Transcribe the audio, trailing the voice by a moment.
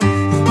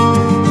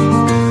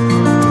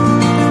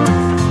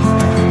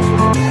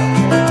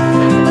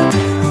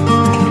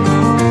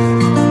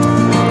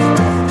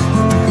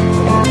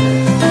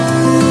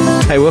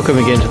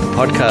Welcome again to the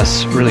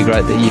podcast. Really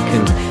great that you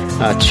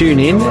can tune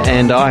in,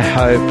 and I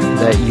hope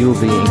that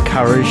you'll be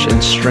encouraged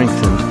and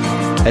strengthened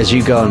as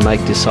you go and make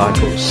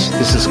disciples.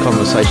 This is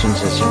Conversations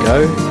As You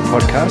Go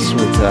podcast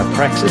with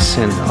Praxeis,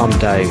 and I'm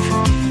Dave.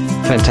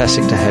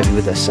 Fantastic to have you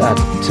with us.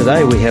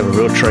 Today we have a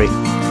real treat,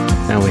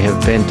 and we have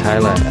Ben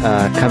Taylor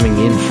coming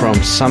in from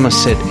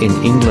Somerset in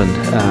England.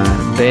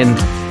 Ben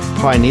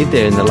pioneered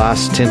there in the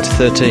last 10 to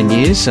 13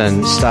 years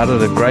and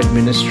started a great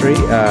ministry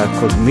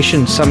called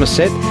Mission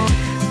Somerset.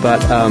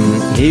 But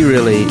he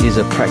really is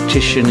a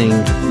practicing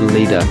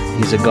leader.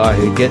 He's a guy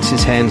who gets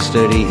his hands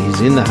dirty. He's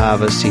in the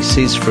harvest. He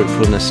sees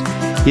fruitfulness.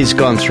 He's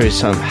gone through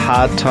some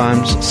hard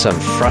times, some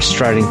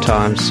frustrating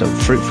times, some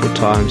fruitful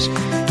times,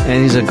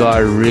 and he's a guy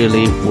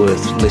really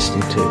worth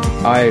listening to.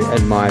 I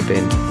admire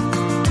Ben,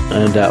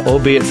 and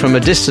albeit from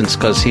a distance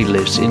because he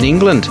lives in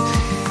England.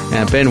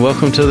 Now, Ben,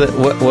 welcome to the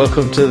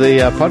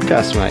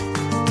podcast, mate.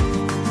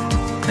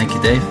 Thank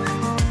you, Dave.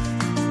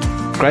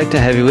 Great to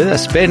have you with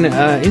us. Ben,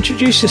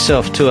 introduce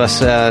yourself to us,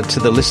 to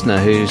the listener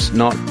who's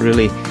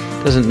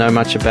doesn't know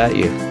much about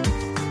you.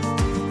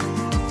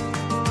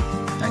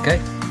 Okay,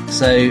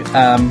 so,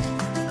 I'm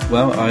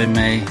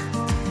a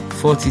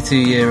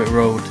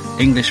 42-year-old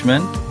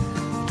Englishman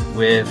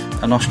with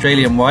an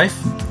Australian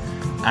wife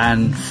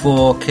and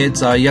 4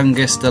 kids. Our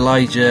youngest,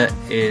 Elijah,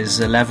 is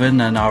 11,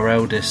 and our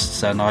eldest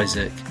son,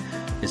 Isaac,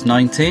 is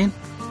 19.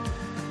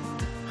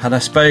 And I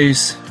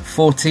suppose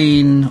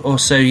 14 or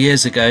so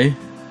years ago,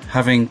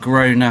 having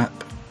grown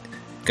up,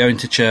 going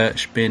to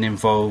church, being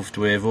involved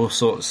with all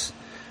sorts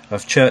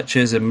of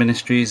churches and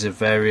ministries of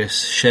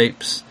various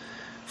shapes,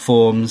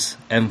 forms,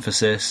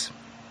 emphasis,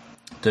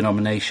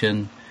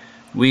 denomination,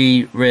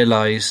 we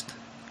realised,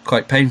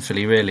 quite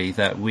painfully really,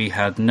 that we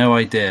had no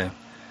idea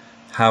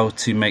how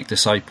to make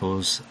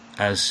disciples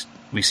as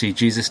we see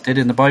Jesus did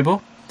in the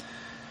Bible.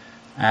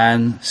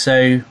 And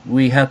so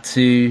we had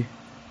to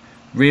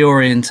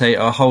reorientate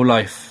our whole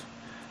life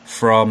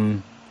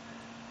from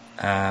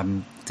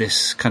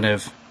this kind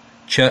of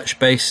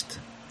church-based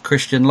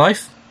Christian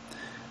life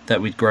that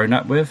we'd grown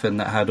up with and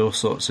that had all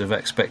sorts of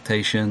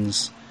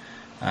expectations,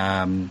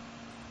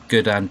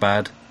 good and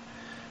bad,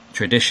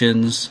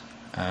 traditions,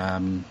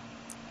 a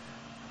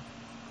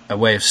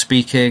way of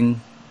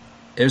speaking.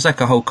 It was like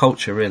a whole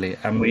culture, really,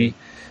 and we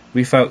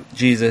felt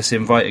Jesus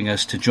inviting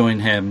us to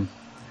join him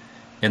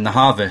in the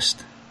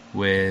harvest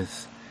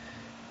with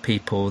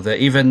people that,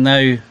 even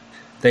though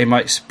they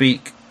might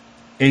speak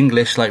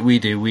English like we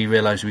do, we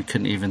realised we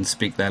couldn't even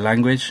speak their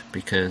language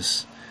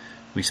because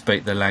we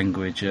spoke the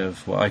language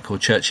of what I call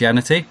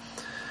churchianity,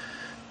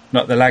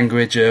 not the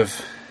language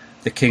of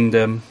the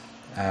kingdom.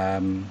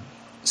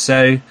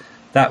 So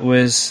that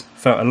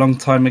felt a long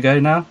time ago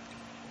now,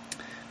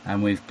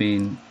 and we've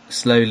been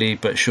slowly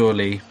but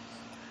surely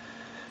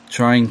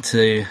trying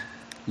to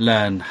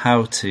learn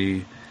how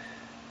to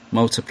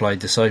multiply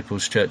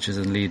disciples, churches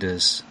and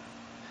leaders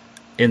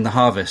in the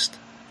harvest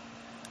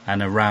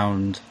and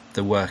around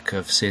the work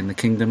of seeing the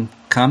kingdom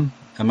come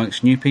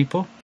amongst new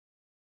people.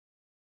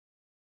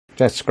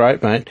 That's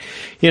great, mate.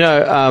 You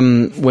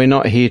know, we're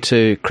not here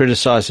to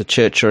criticise the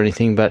church or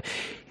anything, but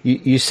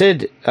you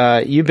said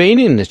you've been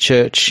in the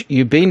church,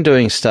 you've been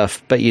doing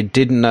stuff, but you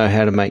didn't know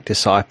how to make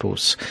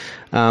disciples.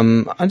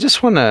 I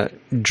just want to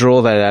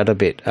draw that out a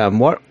bit.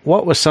 What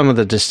were some of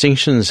the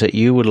distinctions that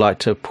you would like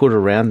to put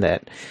around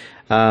that?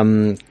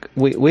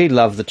 We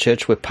love the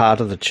church, we're part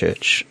of the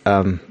church,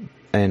 and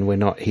we're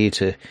not here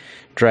to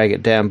drag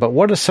it down. But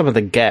what are some of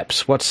the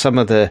gaps? What's some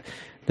of the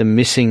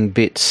missing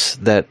bits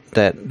that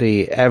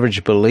the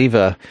average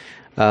believer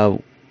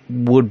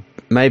would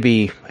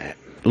maybe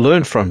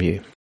learn from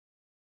you?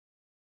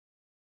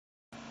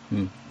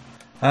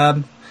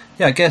 I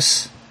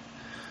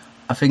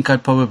think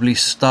I'd probably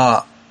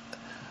start.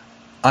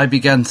 I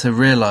began to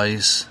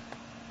realise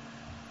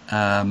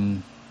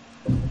and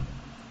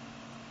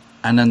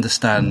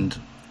understand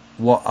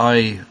what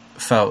I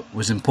felt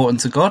was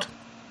important to God.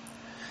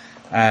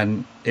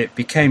 And it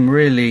became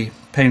really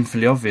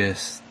painfully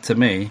obvious to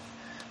me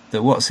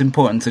that what's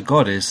important to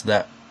God is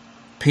that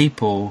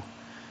people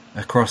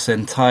across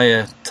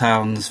entire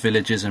towns,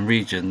 villages and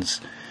regions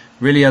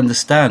really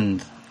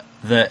understand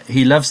that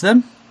he loves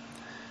them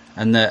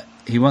and that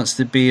he wants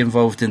to be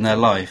involved in their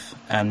life,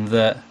 and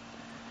that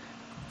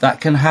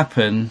can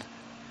happen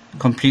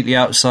completely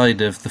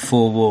outside of the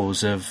 4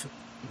 walls of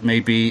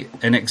maybe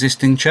an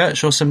existing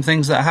church or some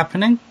things that are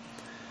happening.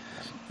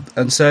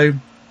 And so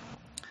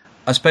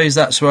I suppose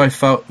that's where I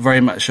felt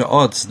very much at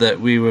odds, that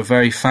we were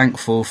very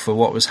thankful for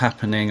what was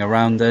happening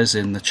around us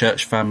in the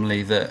church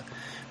family that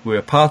we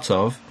were part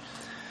of.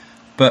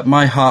 But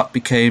my heart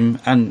became,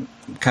 and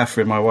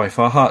Catherine, my wife,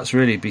 our hearts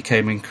really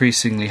became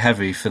increasingly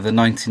heavy for the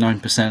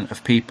 99%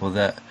 of people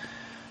that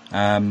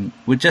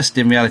would just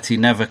in reality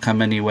never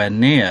come anywhere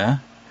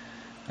near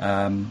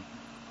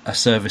a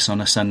service on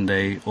a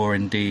Sunday, or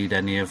indeed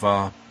any of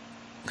our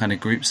kind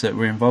of groups that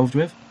we're involved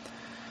with.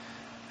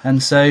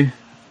 And so,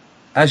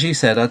 as you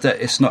said,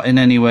 it's not in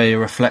any way a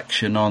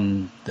reflection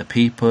on the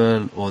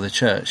people or the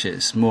church.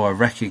 It's more a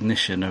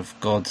recognition of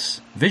God's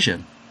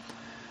vision,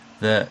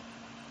 that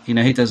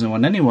he doesn't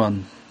want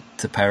anyone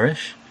to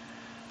perish.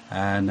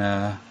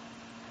 And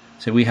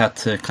so we had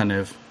to kind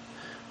of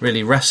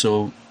really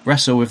wrestle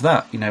with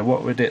that.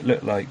 What would it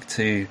look like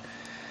to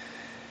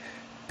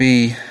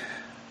be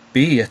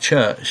a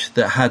church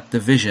that had the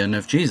vision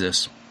of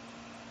Jesus,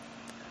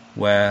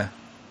 where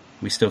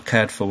we still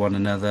cared for one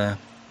another,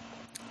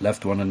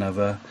 loved one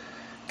another,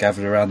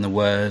 gathered around the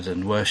word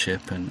and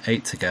worship and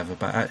ate together,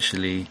 but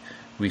actually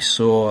we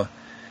saw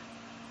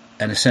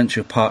an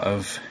essential part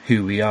of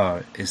who we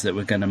are is that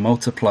we're going to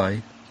multiply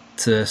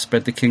to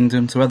spread the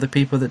kingdom to other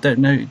people that don't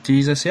know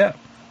Jesus yet.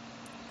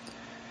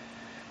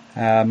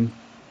 And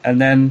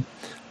then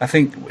I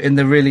think in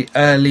the really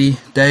early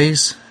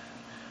days,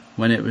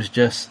 when it was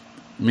just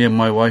me and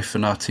my wife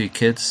and our 2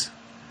 kids,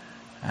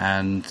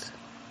 and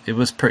it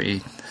was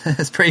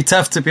it's pretty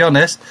tough, to be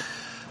honest,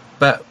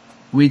 but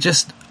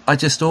I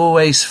just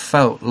always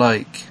felt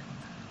like,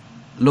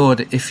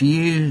 Lord, if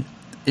you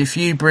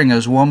bring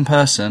us one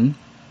person,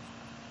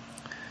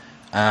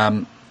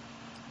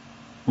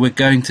 we're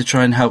going to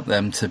try and help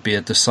them to be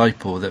a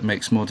disciple that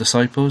makes more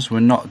disciples. We're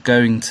not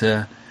going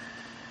to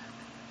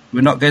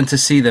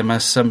see them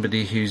as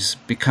somebody who's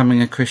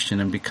becoming a Christian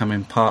and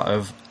becoming part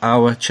of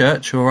our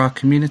church or our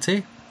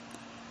community.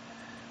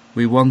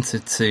 We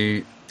wanted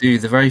to do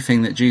the very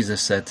thing that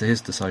Jesus said to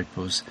his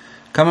disciples: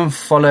 come and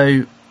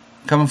follow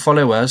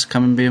us,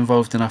 come and be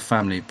involved in our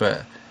family.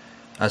 But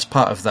as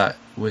part of that,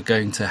 we're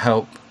going to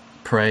help,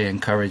 pray,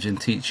 encourage and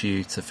teach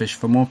you to fish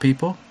for more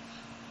people.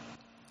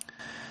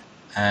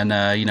 And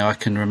I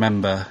can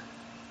remember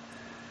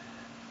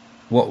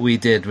what we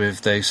did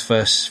with those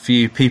first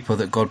few people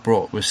that God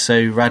brought was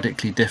so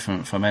radically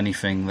different from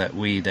anything that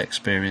we'd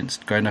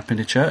experienced growing up in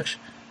the church.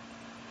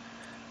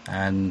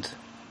 And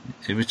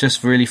it was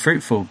just really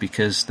fruitful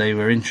because they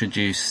were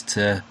introduced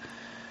to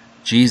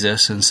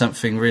Jesus and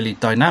something really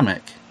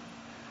dynamic.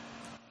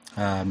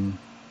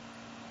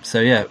 So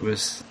yeah, it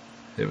was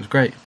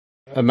great.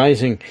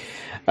 Amazing.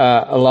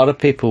 A lot of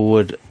people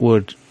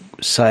would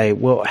say,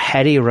 well,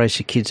 how do you raise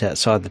your kids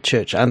outside the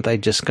church? Aren't they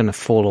just going to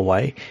fall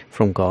away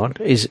from God?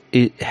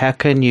 How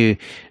can you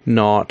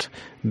not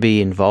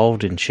be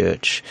involved in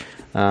church?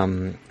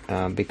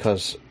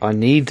 Because I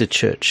need the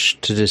church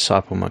to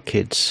disciple my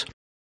kids.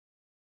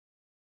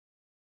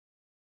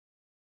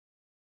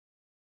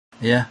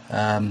 Yeah,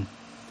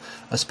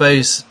 I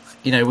suppose,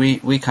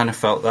 we kind of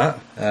felt that.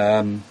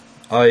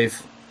 I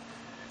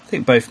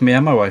think both me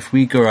and my wife,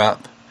 we grew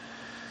up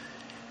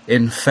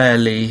in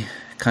fairly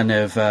kind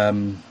of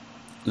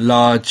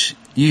large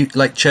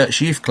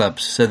church youth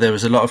clubs. So there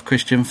was a lot of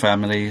Christian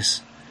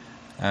families,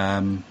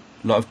 a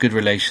lot of good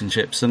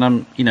relationships, and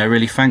I'm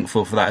really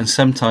thankful for that. And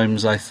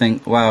sometimes I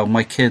think, wow,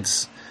 my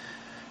kids,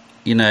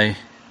 they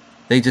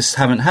just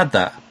haven't had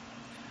that.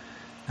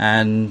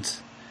 And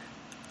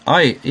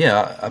both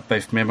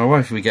me and my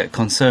wife, we get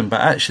concerned,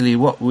 but actually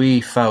what we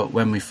felt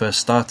when we first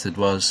started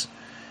was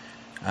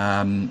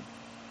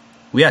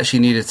we actually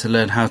needed to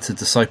learn how to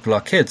disciple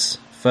our kids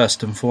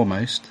first and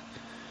foremost.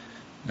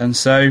 And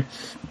so,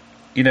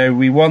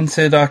 we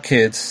wanted our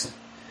kids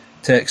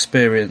to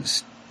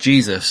experience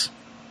Jesus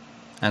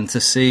and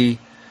to see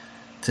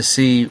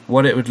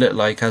what it would look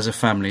like as a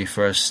family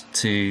for us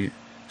to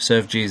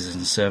serve Jesus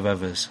and serve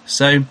others.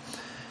 So,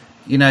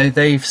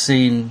 they've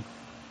seen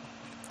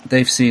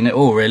it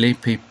all, really.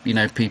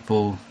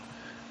 People,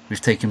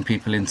 we've taken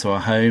people into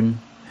our home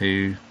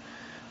who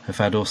have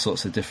had all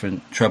sorts of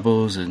different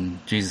troubles, and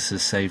Jesus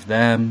has saved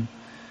them.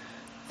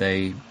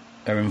 They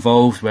are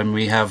involved when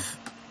we have,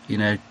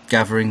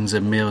 gatherings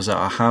and meals at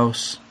our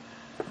house.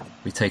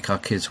 We take our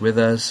kids with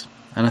us,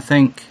 and I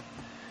think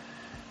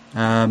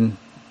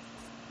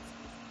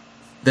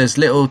there's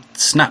little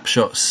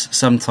snapshots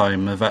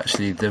sometime of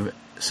actually the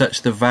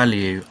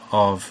value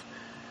of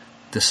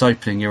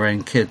discipling your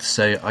own kids.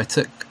 So I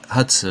took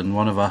Hudson,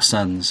 one of our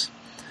sons,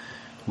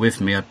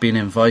 with me. I'd been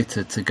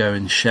invited to go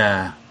and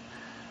share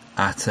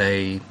at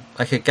a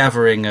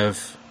gathering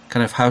of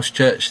kind of house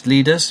church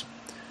leaders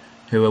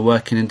who are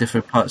working in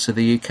different parts of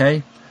the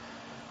UK.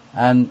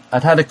 And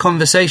I'd had a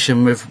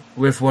conversation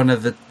with one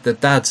of the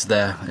dads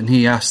there, and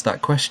he asked that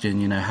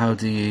question, what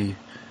do you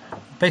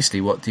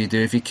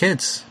do with your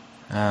kids?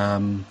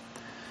 And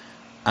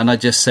I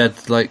just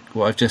said, like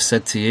what I've just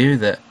said to you,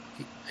 that,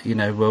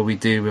 we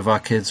do with our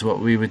kids what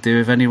we would do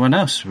with anyone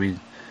else. We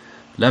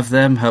love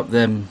them, help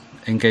them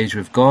engage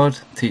with God,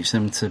 teach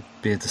them to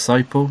be a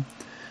disciple.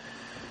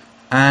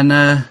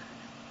 And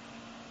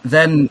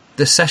then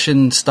the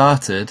session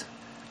started,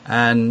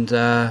 and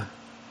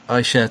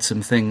I shared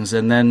some things,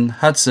 and then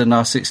Hudson,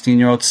 our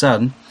 16-year-old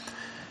son,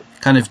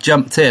 kind of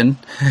jumped in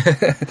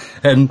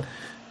and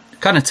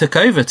kind of took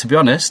over, to be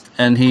honest.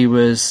 And he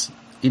was,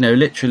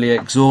 literally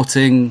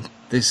exhorting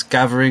this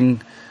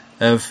gathering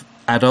of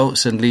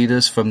adults and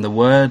leaders from the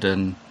Word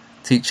and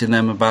teaching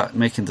them about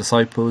making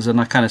disciples. And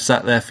I kind of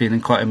sat there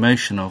feeling quite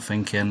emotional,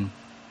 thinking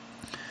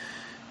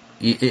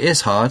it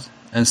is hard,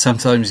 and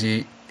sometimes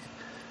I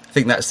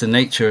think that's the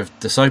nature of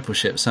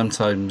discipleship.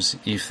 Sometimes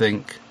you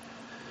think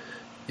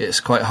it's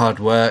quite hard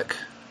work.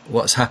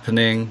 What's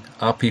happening?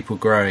 Are people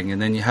growing?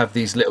 And then you have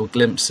these little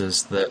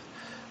glimpses that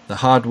the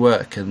hard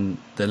work and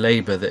the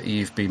labour that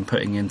you've been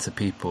putting into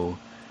people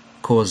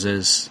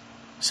causes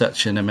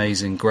such an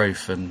amazing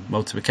growth and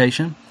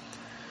multiplication.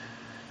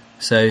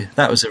 So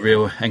that was a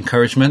real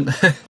encouragement.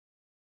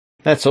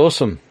 That's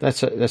awesome.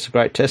 That's a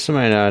great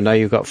testimony. I know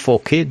you've got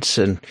 4 kids,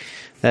 and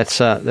that's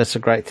a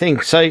great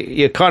thing. So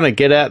you kind of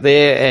get out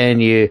there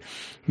and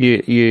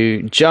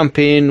you jump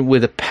in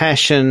with a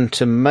passion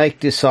to make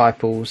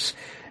disciples.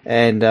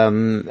 And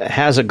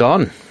how's it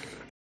gone?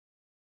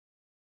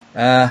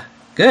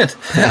 Good.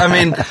 I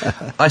mean,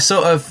 I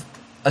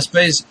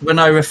suppose when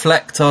I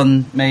reflect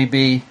on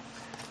maybe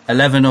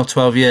 11 or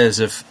 12 years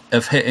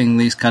of hitting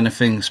these kind of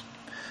things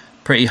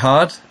pretty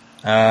hard,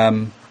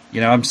 I'm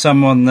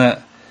someone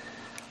that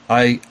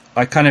I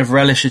kind of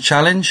relish a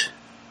challenge.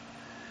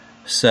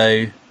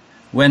 So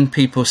when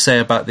people say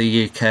about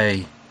the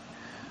UK,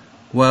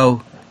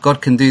 well,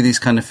 God can do these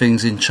kind of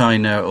things in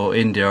China or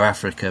India or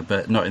Africa,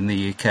 but not in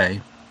the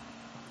UK.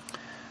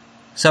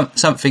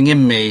 Something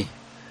in me,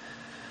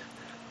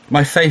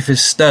 my faith is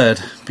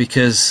stirred,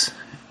 because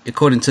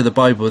according to the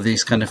Bible,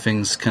 these kind of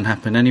things can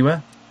happen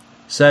anywhere.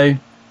 So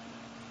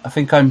I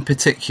think I'm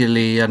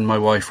particularly, and my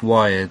wife,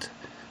 wired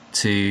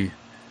to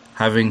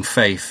having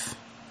faith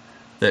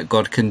that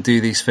God can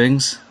do these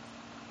things.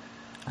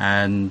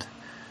 And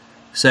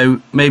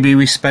so maybe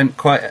we spent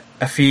quite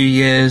a few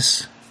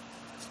years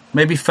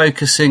maybe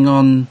focusing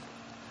on,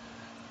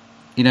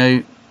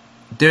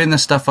 doing the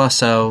stuff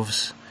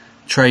ourselves,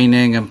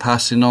 training and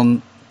passing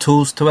on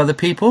tools to other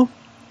people.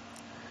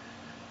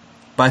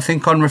 But I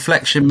think on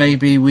reflection,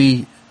 maybe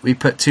we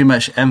put too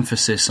much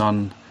emphasis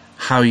on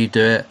how you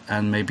do it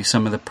and maybe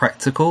some of the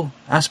practical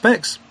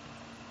aspects.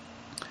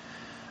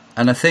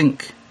 And I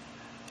think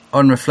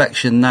on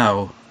reflection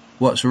now,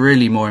 what's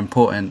really more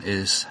important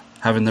is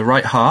having the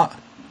right heart,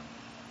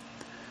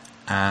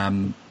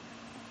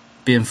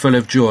 being full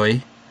of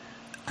joy,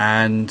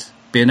 and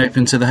being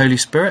open to the Holy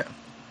Spirit.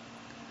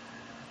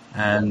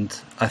 And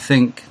I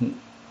think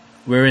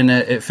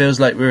it feels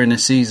like we're in a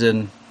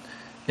season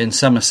in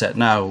Somerset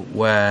now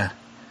where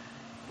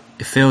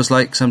it feels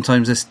like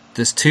sometimes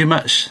there's too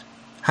much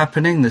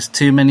happening. There's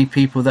too many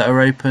people that are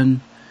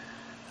open.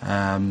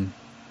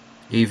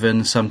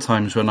 Even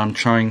sometimes when I'm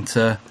trying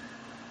to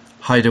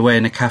hide away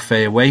in a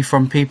cafe away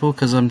from people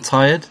because I'm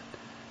tired,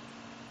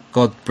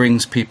 God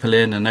brings people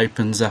in and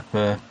opens up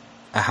a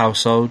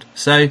household.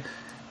 So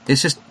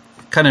it's just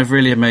kind of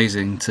really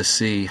amazing to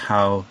see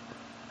how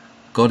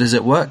God is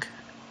at work,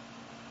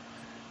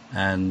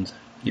 and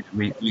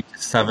we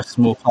just have a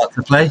small part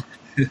to play.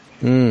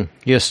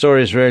 Your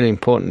story is really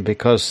important,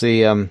 because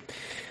the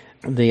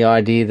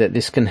idea that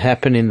this can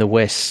happen in the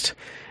West,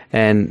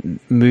 and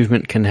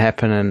movement can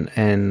happen,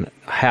 and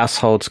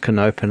households can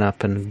open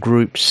up, and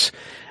groups.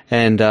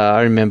 And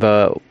I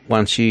remember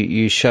once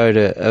you showed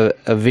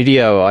a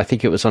video, I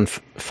think it was on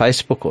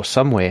Facebook or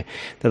somewhere,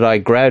 that I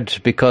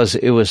grabbed, because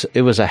it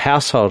was a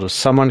household of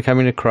someone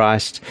coming to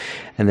Christ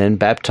and then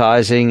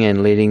baptizing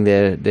and leading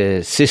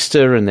their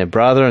sister and their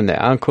brother and their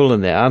uncle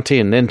and their auntie,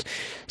 and then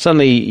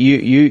suddenly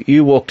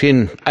you walked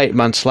in 8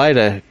 months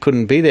later,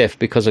 couldn't be there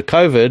because of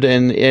COVID,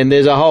 and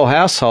there's a whole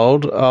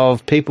household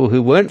of people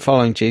who weren't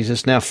following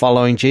Jesus now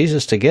following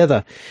Jesus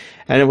together.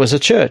 And it was a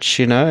church,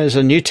 it was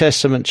a New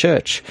Testament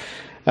church.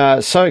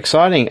 So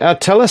exciting.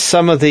 Tell us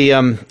some of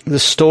the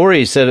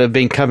stories that have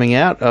been coming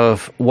out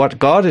of what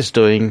God is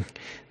doing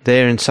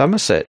there in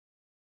Somerset.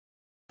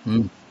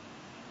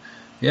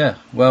 Yeah,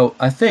 well,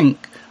 I think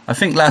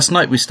last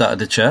night we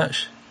started a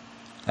church.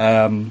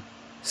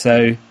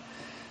 So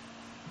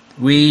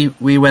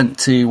we went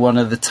to one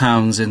of the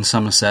towns in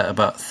Somerset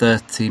about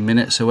 30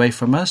 minutes away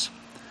from us,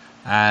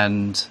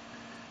 and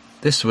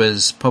this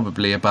was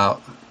probably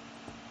about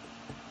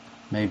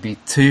maybe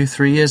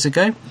 2-3 years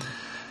ago.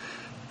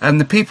 And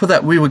the people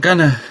that we were going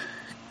to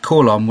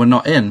call on were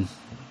not in,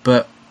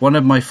 but one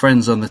of my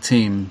friends on the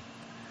team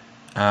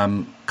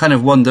kind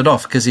of wandered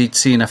off because he'd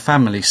seen a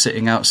family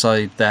sitting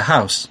outside their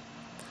house.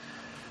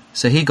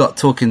 So he got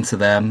talking to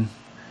them,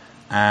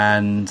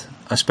 and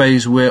I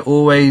suppose we're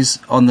always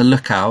on the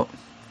lookout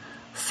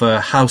for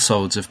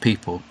households of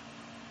people.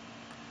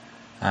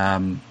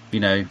 We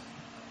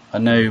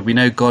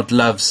know God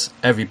loves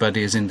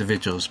everybody as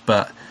individuals,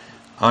 but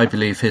I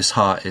believe his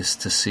heart is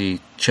to see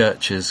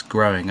churches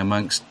growing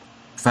amongst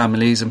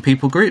families and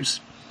people groups.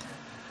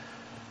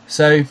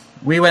 So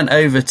we went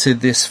over to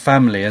this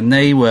family, and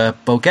they were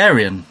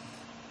Bulgarian.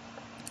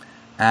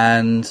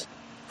 And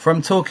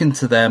from talking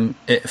to them,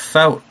 it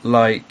felt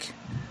like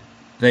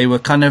they were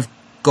kind of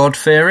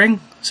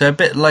God-fearing. So a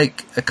bit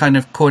like a kind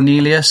of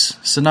Cornelius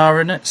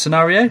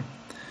scenario.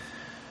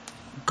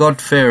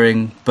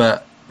 God-fearing,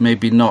 but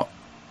maybe not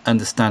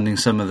understanding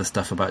some of the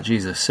stuff about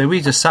Jesus. So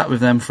we just sat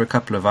with them for a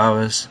couple of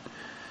hours.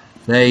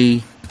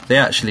 They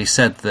actually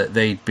said that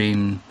they'd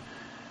been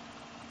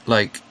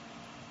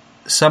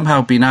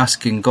somehow been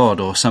asking God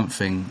or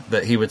something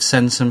that he would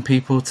send some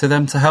people to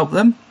them to help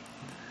them.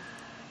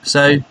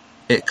 So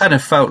it kind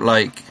of felt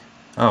like,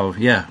 oh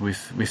yeah,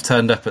 we've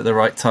turned up at the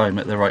right time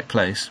at the right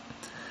place.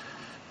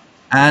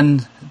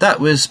 And that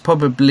was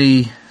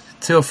probably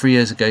 2 or 3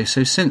 years ago.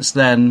 So since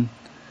then,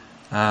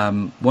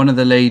 One of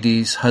the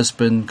ladies'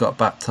 husband got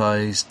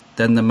baptised,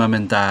 then the mum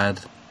and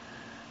dad,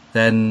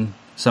 then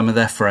some of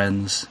their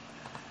friends.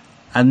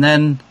 And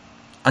then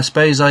I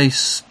suppose I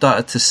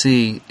started to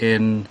see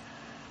in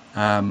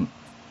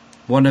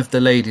one of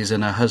the ladies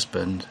and her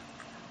husband,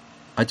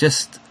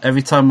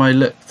 every time I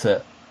looked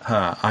at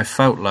her, I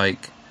felt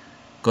like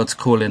God's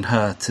calling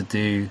her to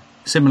do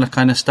similar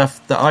kind of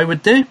stuff that I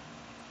would do.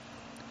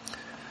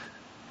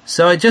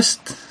 So I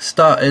just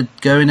started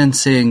going and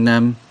seeing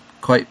them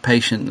quite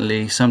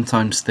patiently,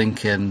 sometimes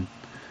thinking,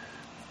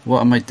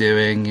 what am I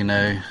doing?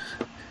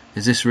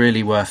 Is this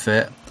really worth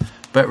it?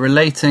 But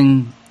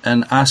relating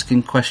and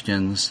asking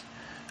questions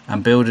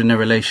and building a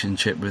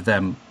relationship with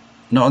them,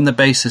 not on the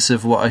basis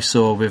of what I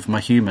saw with my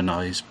human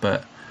eyes,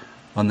 but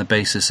on the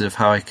basis of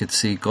how I could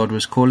see God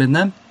was calling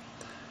them.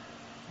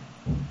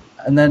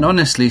 And then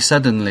honestly,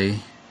 suddenly,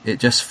 it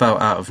just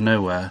felt out of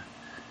nowhere.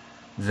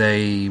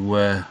 They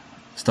were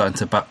starting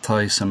to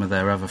baptise some of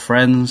their other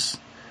friends.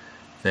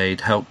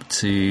 They'd helped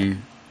to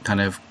kind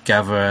of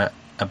gather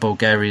a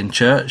Bulgarian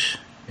church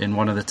in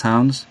one of the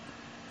towns.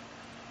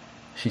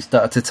 She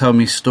started to tell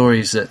me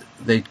stories that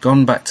they'd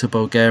gone back to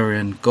Bulgaria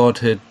and God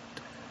had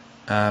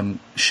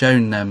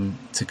shown them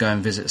to go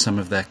and visit some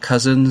of their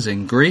cousins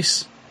in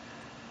Greece.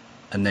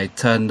 And they'd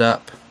turned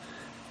up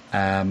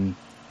and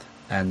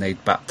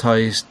they'd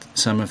baptised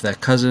some of their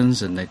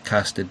cousins and they'd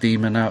cast a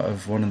demon out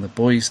of one of the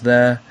boys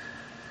there.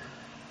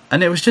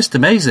 And it was just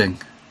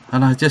amazing.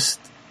 And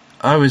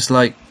I was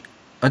like,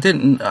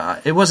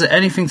 it wasn't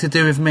anything to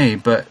do with me,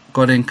 but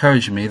God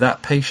encouraged me.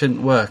 That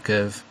patient work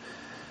of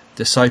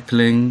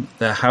discipling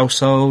their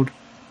household,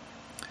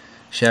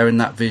 sharing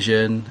that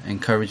vision,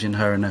 encouraging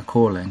her in her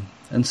calling.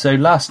 And so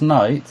last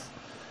night,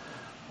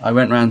 I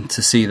went round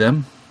to see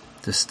them,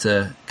 just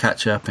to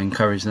catch up,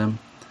 encourage them.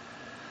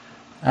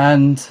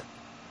 And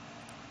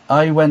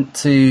I went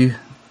to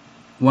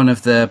one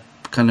of their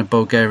kind of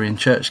Bulgarian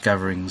church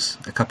gatherings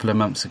a couple of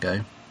months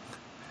ago.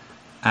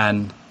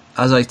 And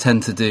as I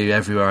tend to do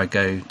everywhere I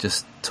go,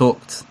 just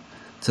talked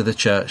to the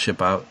church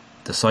about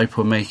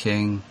disciple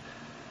making,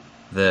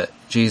 that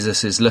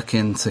Jesus is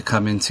looking to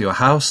come into your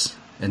house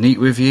and eat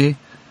with you,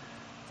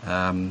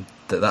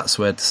 that's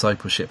where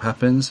discipleship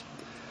happens.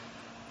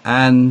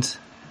 And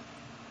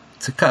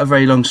to cut a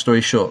very long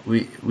story short,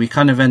 we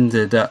kind of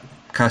ended up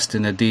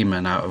casting a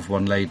demon out of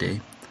one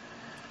lady.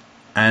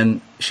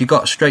 And she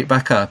got straight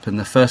back up, and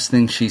the first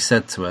thing she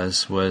said to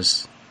us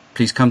was,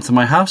 "Please come to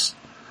my house."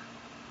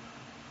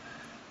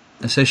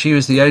 And so she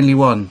was the only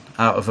one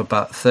out of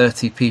about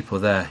 30 people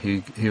there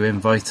who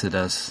invited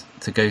us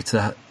to go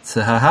to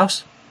her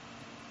house.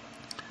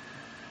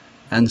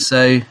 And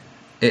so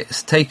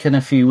it's taken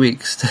a few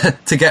weeks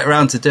to get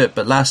around to do it.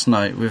 But last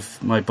night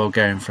with my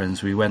Bulgarian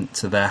friends, we went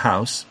to their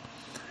house.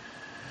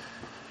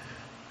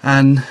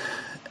 And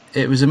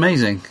it was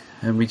amazing.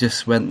 And we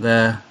just went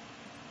there.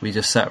 We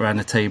just sat around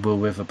a table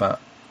with about,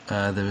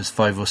 there was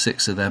 5 or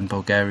 6 of them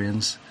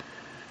Bulgarians.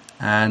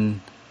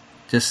 And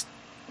just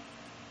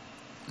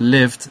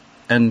lived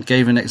and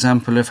gave an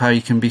example of how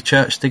you can be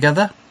church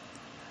together.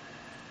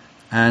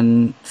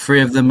 And 3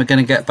 of them are going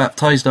to get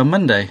baptised on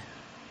Monday.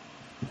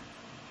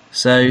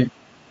 So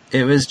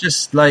it was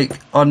just like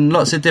on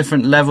lots of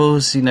different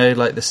levels,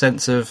 like the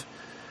sense of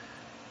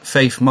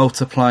faith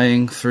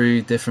multiplying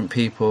through different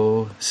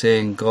people,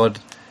 seeing God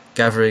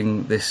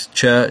gathering this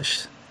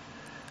church,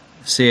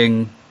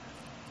 seeing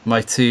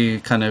my 2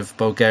 kind of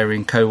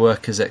Bulgarian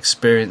co-workers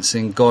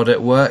experiencing God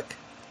at work.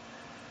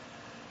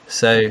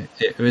 So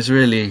it was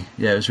really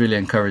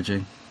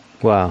encouraging.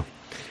 Wow.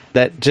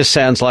 That just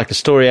sounds like a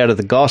story out of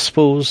the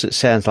Gospels. It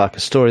sounds like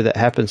a story that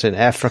happens in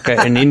Africa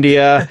and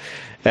India.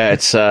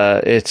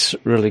 It's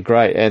really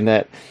great. And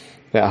that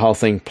whole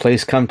thing,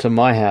 please come to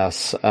my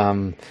house.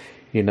 I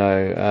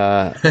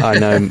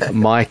know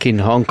Mike in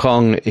Hong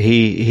Kong,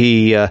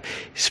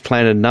 he's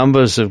planted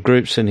numbers of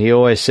groups, and he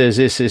always says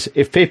this is,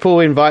 if people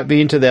invite me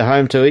into their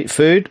home to eat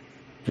food,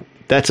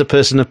 that's a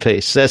person of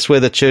peace. That's where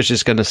the church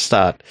is going to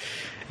start.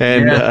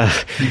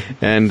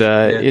 And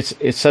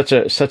it's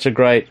such a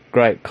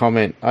great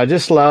comment. I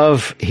just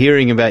love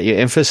hearing about your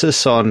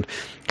emphasis on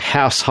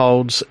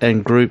households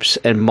and groups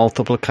and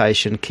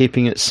multiplication,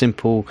 keeping it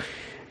simple,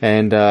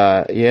 and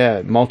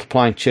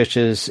multiplying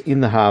churches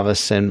in the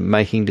harvest and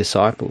making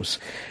disciples.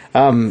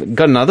 Got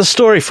another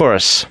story for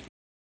us.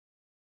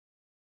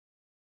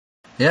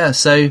 Yeah,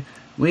 so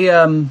we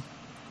I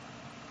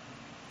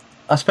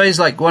suppose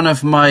like one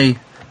of my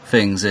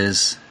things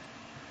is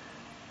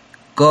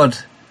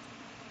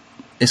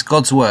it's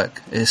God's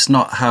work. It's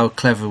not how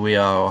clever we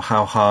are or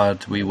how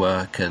hard we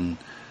work. And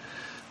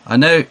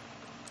I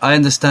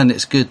understand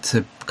it's good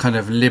to kind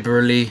of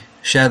liberally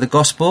share the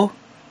gospel,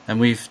 and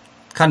we've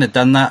kind of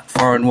done that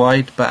far and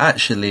wide, but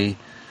actually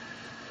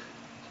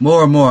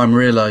more and more I'm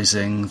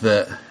realizing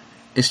that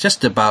it's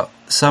just about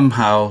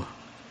somehow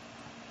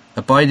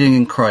abiding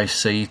in Christ,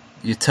 so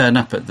you turn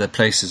up at the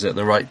places at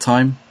the right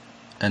time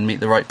and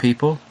meet the right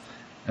people.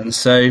 And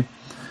so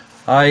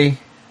I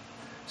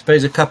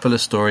suppose a couple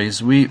of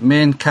stories. Me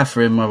and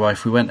Catherine, my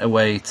wife, we went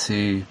away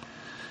to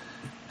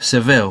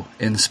Seville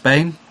in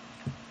Spain,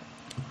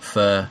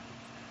 for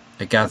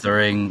a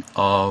gathering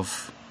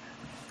of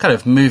kind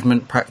of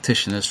movement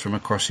practitioners from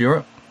across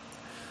Europe.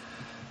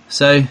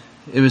 So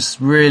it was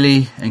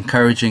really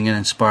encouraging and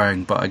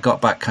inspiring, but I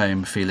got back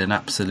home feeling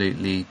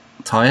absolutely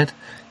tired.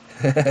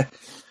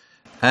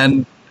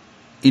 And,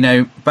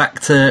 back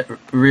to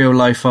real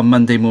life on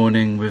Monday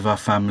morning with our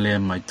family,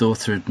 and my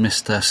daughter had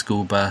missed her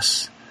school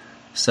bus.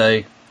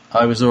 So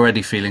I was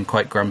already feeling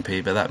quite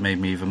grumpy, but that made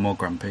me even more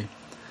grumpy.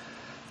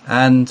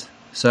 And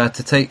so I had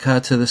to take her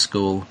to the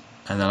school,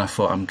 and then I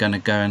thought I'm going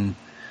to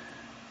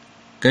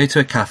go to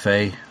a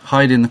cafe,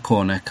 hide in the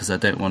corner because I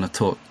don't want to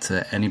talk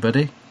to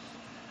anybody.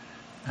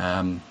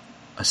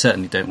 I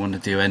certainly don't want to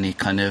do any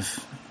kind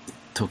of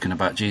talking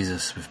about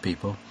Jesus with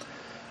people.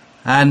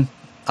 And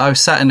I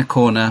was sat in the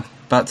corner,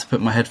 about to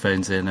put my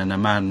headphones in, and a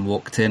man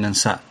walked in and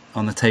sat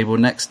on the table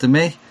next to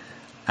me.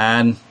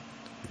 And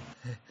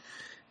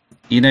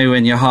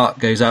when your heart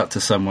goes out to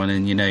someone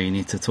and you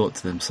need to talk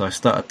to them. So I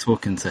started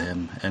talking to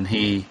him, and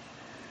he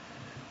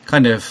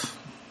kind of,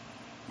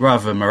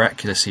 rather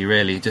miraculously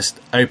really, just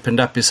opened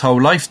up his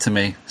whole life to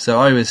me. So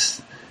I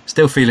was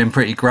still feeling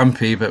pretty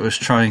grumpy, but was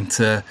trying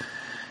to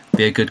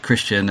be a good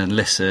Christian and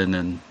listen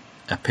and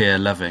appear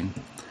loving.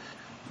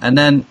 And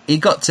then he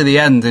got to the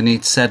end, and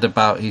he'd said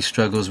about he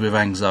struggles with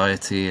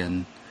anxiety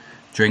and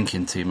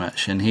drinking too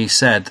much. And he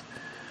said,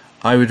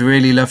 I would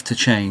really love to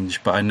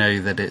change, but I know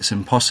that it's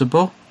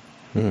impossible.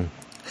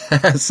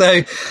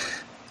 So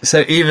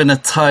even a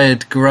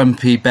tired,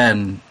 grumpy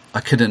Ben, I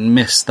couldn't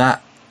miss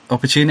that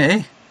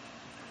opportunity.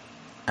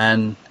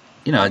 And,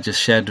 I just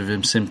shared with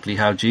him simply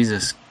how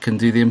Jesus can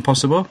do the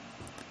impossible.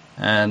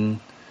 And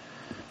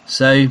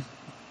so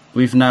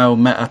we've now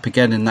met up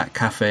again in that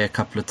cafe a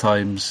couple of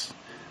times,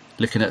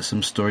 looking at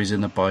some stories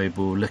in the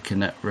Bible,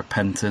 looking at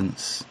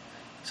repentance.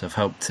 So I've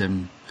helped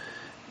him,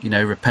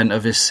 repent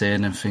of his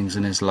sin and things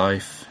in his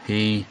life.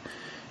 He's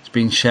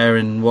been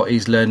sharing what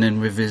he's learning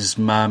with his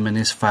mum and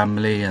his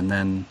family. And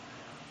then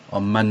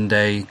on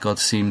Monday, God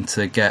seemed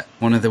to get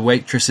one of the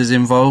waitresses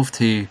involved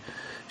who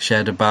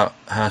shared about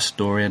her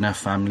story and her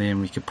family,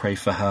 and we could pray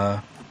for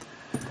her.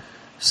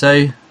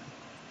 So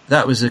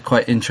that was a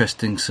quite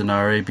interesting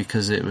scenario,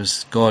 because it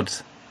was God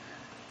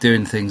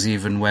doing things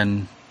even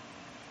when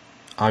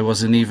I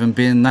wasn't even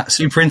being that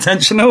super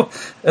intentional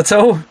at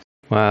all.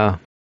 Wow.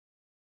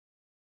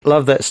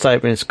 Love that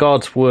statement. It's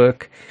God's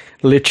work.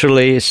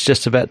 Literally, it's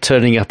just about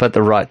turning up at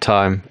the right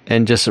time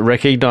and just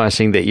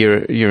recognizing that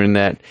you're in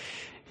that.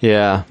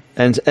 Yeah.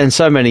 And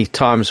so many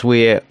times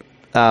we're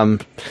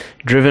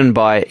driven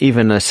by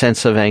even a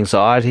sense of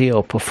anxiety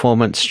or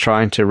performance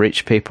trying to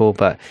reach people,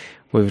 but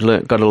we've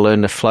got to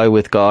learn to flow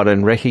with God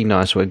and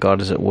recognize where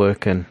God is at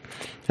work. And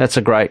that's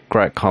a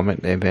great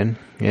comment there, Ben.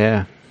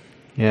 Yeah.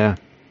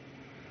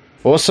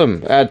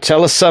 Awesome.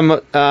 Tell us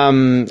some,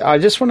 I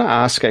just want to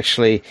ask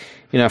actually,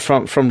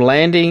 from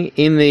landing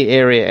in the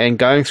area and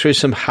going through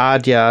some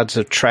hard yards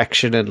of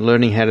traction and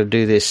learning how to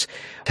do this,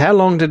 how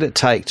long did it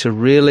take to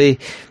really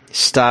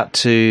start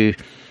to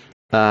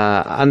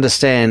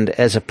understand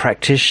as a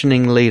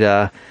practicing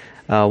leader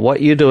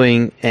what you're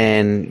doing,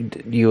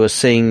 and you are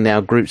seeing now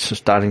groups are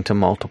starting to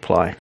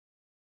multiply?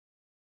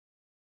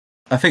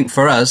 I think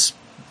for us,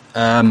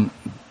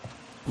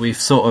 we've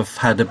sort of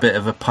had a bit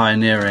of a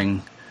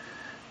pioneering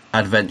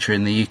adventure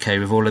in the UK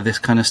with all of this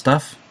kind of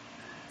stuff.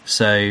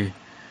 So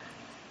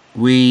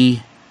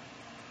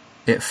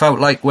it felt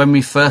like when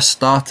we first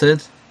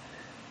started,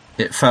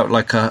 it felt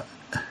like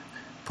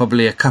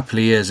probably a couple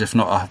of years, if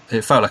not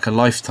it felt like a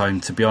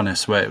lifetime, to be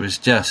honest, where it was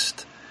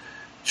just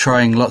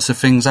trying lots of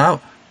things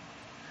out,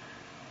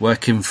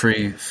 working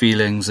through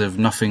feelings of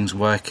nothing's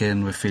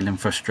working, we're feeling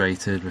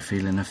frustrated, we're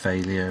feeling a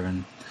failure,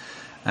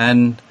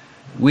 and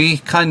we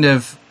kind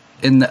of,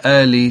 in the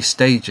early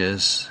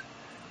stages,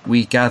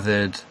 we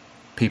gathered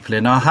people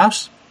in our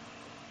house.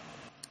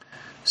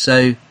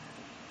 So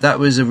that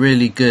was a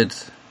really good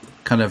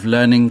kind of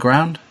learning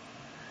ground.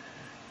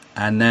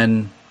 And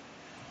then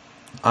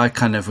I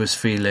kind of was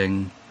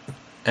feeling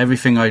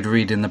everything I'd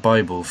read in the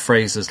Bible,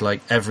 phrases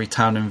like every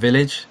town and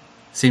village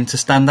seemed to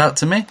stand out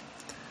to me.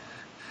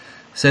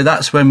 So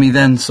that's when we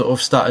then sort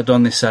of started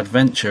on this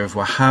adventure of,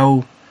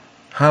 well,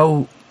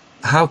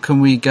 how can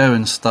we go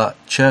and start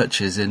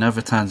churches in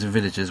other towns and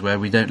villages where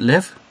we don't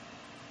live?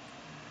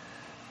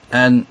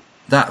 And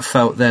that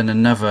felt then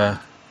another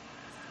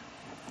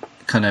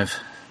kind of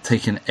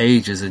taking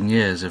ages and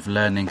years of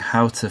learning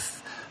how to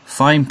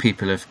find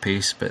people of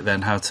peace, but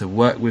then how to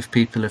work with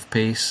people of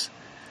peace.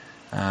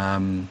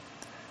 And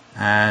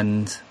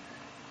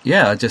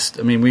yeah,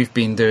 we've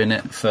been doing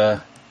it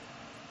for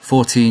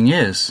 14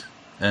 years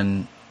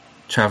and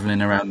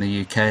traveling around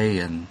the UK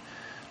and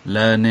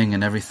learning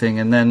and everything.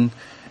 And then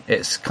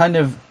it's kind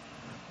of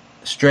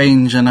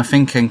strange and I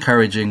think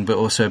encouraging, but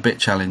also a bit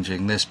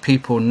challenging. There's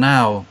people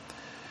now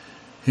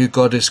who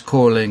God is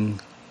calling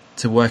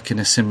to work in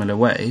a similar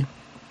way,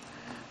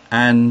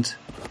 and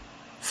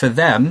for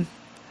them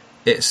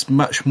it's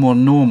much more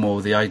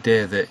normal, the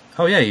idea that,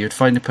 oh yeah, you'd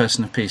find a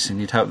person of peace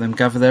and you'd help them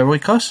gather their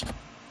oikos.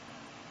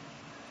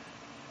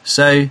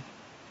 So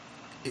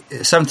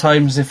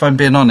sometimes, if I'm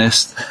being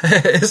honest,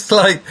 it's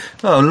like,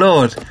 oh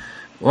Lord,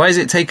 why is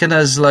it taking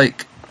us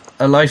like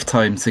a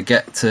lifetime to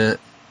get to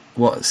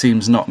what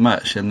seems not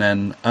much, and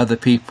then other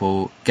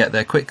people get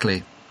there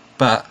quickly?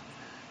 But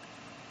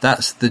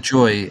that's the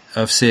joy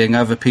of seeing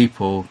other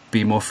people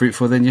be more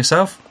fruitful than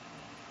yourself.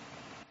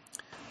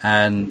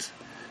 And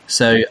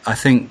so I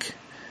think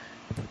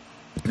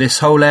this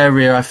whole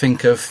area, I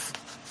think, of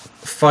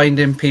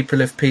finding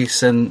people of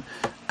peace and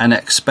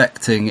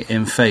expecting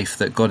in faith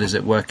that God is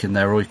at work in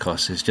their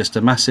oikos is just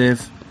a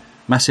massive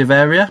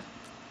area.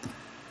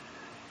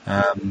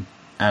 And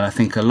I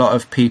think a lot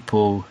of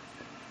people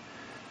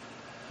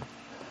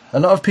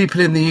in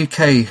the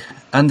UK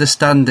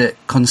understand it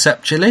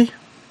conceptually,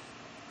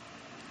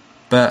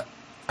 but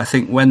I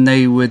think when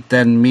they would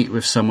then meet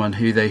with someone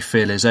who they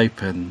feel is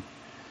open,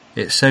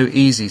 it's so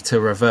easy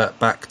to revert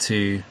back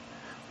to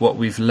what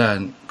we've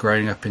learnt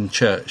growing up in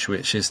church,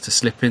 which is to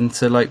slip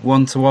into like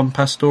one-to-one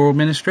pastoral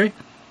ministry.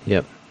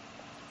 Yep.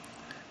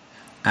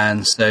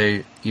 And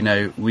so,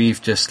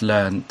 we've just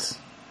learnt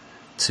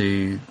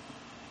to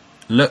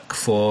look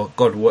for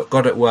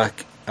God at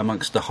work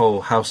amongst the whole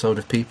household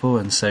of people.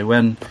 And so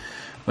when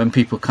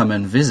people come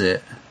and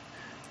visit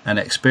and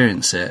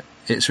experience it,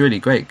 it's really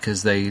great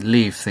because they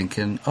leave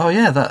thinking, oh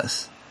yeah,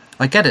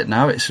 I get it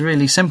now. It's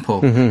really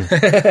simple.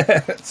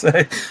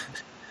 Mm-hmm.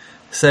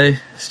 So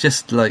it's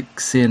just like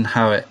seeing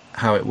how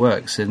it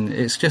works, and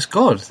it's just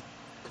God.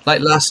 Like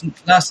last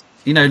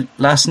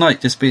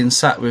night, just being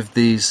sat with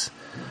these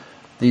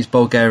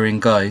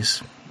Bulgarian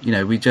guys,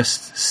 we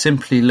just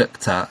simply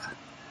looked at.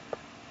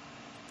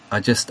 I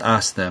just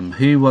asked them,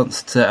 who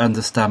wants to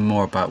understand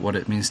more about what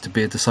it means to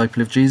be a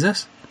disciple of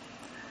Jesus?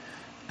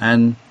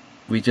 And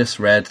we just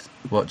read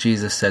what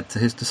Jesus said to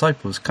his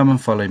disciples: come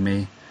and follow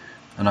me,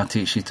 and I'll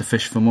teach you to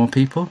fish for more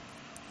people.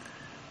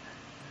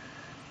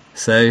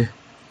 So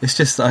it's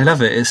just, I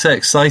love it. It's so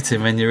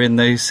exciting when you're in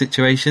those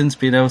situations,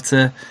 being able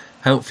to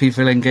help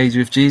people engage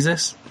with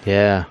Jesus.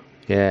 Yeah,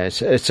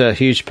 it's a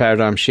huge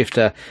paradigm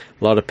shifter.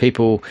 A lot of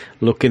people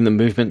look in the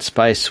movement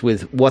space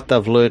with what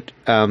they've learnt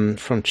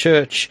from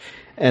church,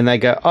 and they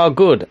go, oh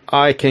good,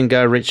 I can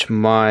go reach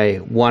my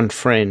one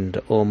friend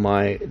or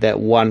that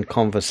one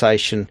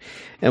conversation.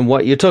 And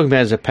what you're talking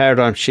about is a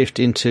paradigm shift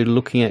into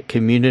looking at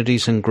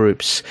communities and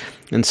groups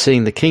and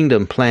seeing the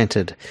kingdom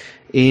planted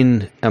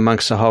in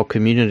amongst the whole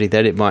community,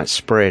 that it might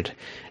spread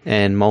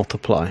and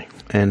multiply.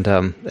 And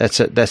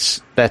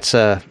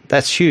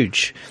that's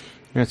huge.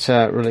 That's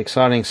really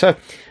exciting. So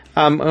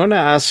I want to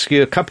ask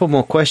you a couple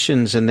more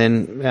questions and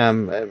then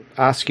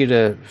ask you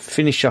to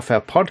finish off our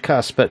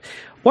podcast. But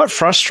what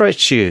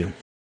frustrates you?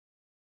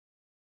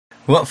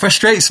 What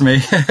frustrates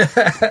me?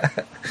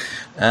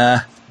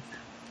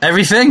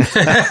 Everything.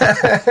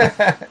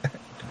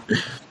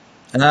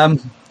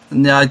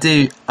 No,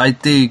 I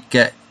do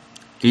get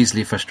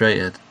easily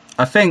frustrated.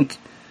 I think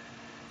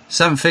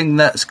something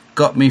that's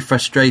got me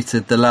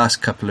frustrated the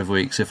last couple of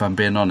weeks, if I'm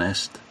being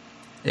honest,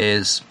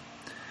 is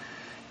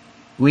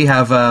we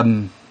have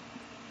a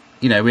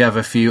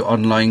few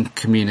online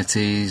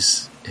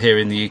communities here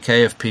in the UK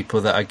of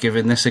people that are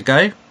giving this a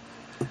go.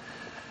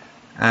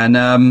 And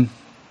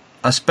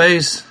I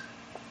suppose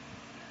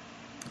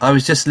I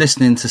was just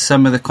listening to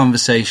some of the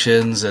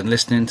conversations and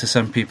listening to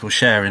some people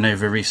sharing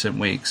over recent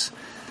weeks,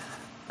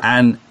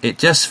 and it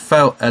just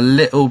felt a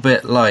little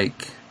bit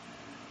like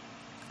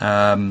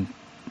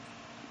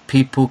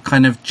people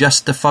kind of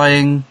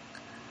justifying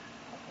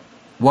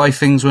why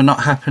things were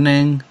not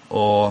happening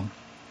or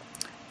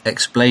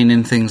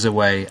explaining things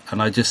away.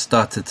 And I just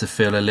started to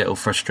feel a little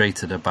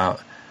frustrated about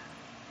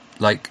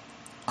like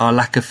our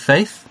lack of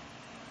faith.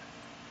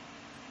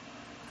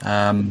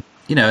 And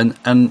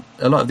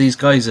a lot of these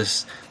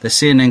guys they're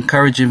seeing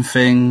encouraging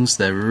things,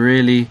 they're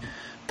really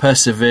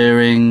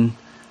persevering,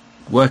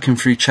 working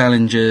through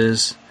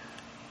challenges,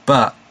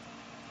 but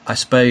I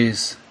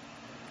suppose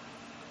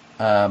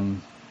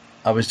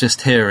I was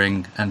just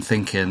hearing and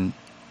thinking,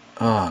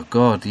 oh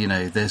God,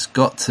 there's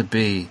got to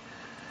be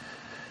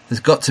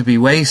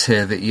ways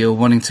here that you're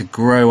wanting to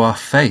grow our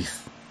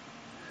faith.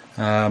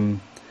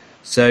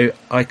 So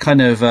I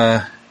kind of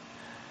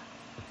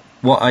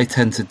what I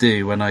tend to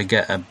do when I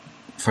get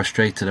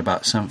frustrated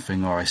about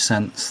something, or I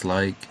sense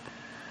like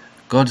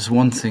God's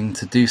wanting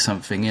to do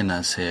something in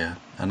us here,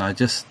 and I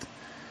just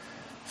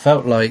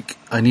felt like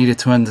I needed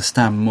to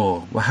understand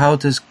more. Well, how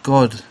does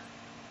God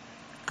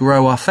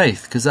grow our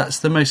faith? Because that's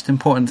the most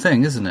important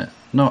thing, isn't it?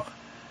 Not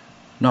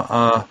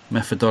our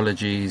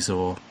methodologies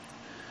or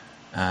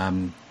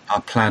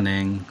our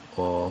planning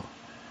or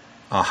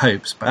our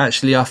hopes, but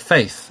actually our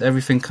faith.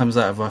 Everything comes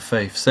out of our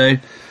faith. So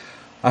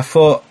I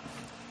thought,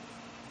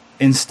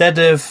 instead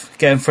of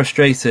getting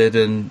frustrated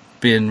and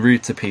being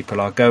rude to people,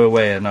 I'll go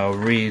away and I'll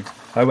read.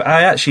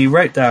 I actually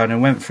wrote down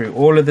and went through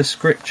all of the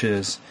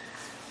scriptures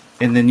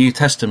in the New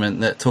Testament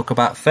that talk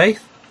about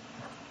faith.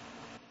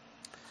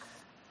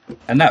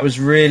 And that was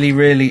really,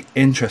 really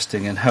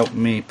interesting and helped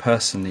me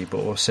personally, but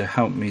also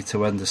helped me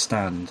to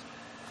understand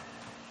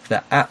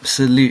the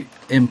absolute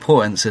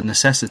importance and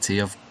necessity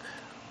of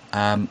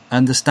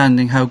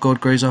understanding how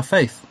God grows our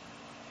faith.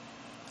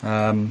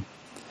 And,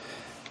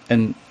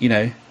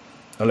 I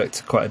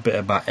looked quite a bit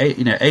about,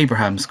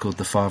 Abraham's called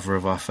the father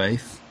of our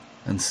faith.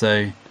 And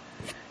so,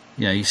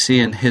 you see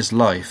in his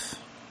life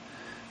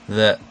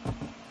that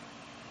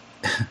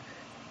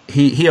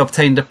he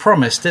obtained a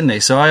promise, didn't he?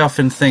 So I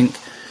often think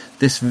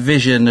this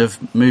vision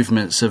of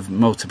movements of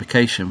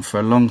multiplication, for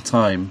a long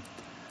time,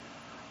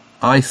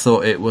 I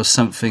thought it was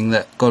something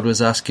that God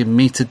was asking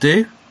me to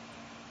do.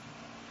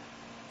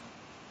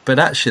 But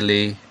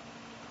actually,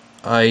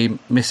 I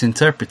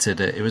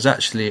misinterpreted it. It was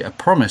actually a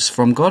promise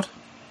from God,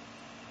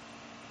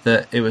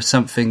 that it was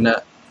something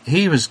that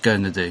he was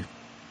going to do.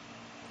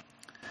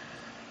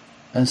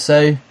 And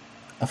so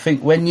I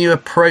think when you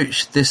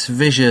approach this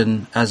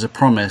vision as a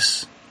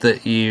promise,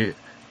 that you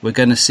were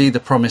going to see the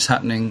promise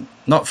happening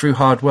not through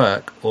hard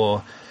work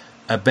or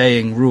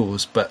obeying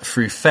rules, but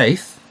through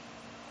faith,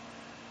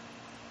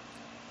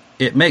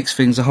 it makes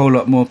things a whole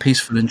lot more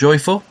peaceful and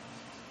joyful.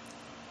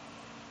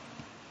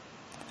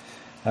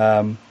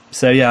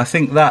 I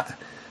think that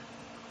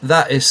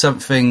is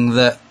something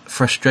that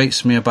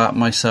frustrates me about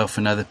myself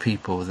and other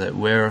people, that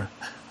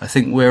I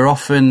think we're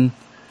often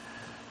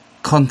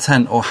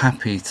content or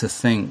happy to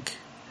think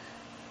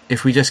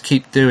if we just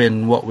keep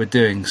doing what we're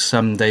doing,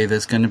 someday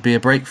there's going to be a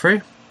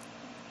breakthrough.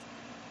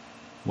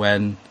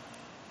 When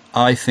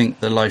I think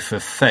the life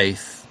of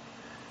faith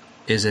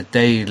is a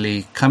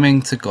daily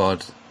coming to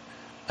God,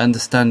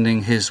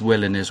 understanding his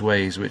will and his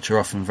ways, which are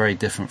often very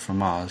different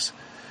from ours,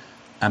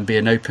 and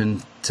being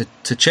open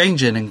to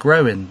changing and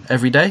growing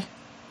every day.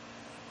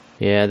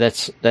 Yeah,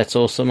 that's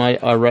awesome.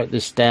 I wrote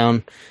this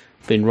down.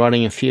 Been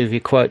writing a few of your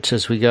quotes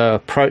as we go.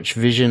 Approach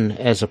vision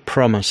as a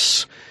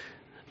promise.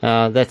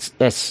 That's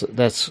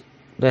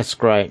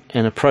great.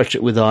 And approach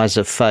it with eyes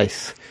of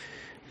faith.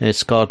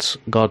 It's God's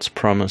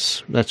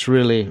promise. That's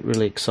really,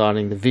 really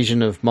exciting. The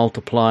vision of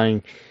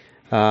multiplying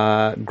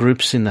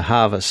groups in the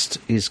harvest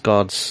is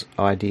God's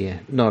idea,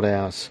 not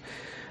ours.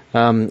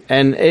 And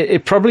you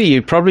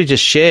probably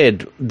just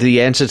shared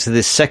the answer to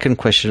this second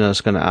question I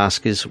was going to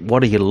ask, is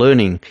what are you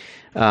learning?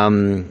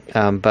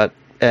 But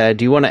do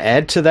you want to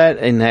add to that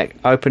in that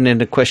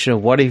open-ended question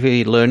of what are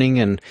you learning,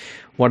 and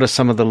what are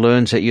some of the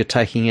learns that you're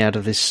taking out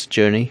of this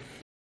journey?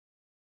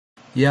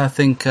 Yeah, I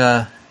think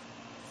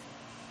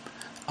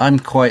I'm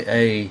quite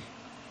a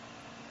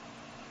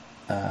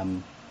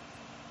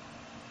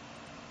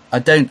I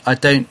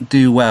don't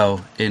do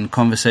well in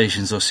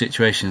conversations or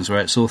situations where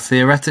it's all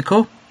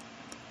theoretical.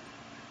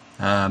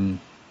 So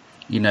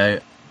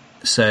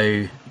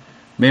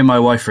me and my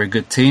wife are a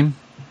good team.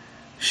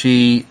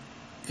 She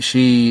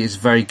is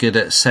very good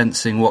at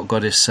sensing what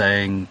God is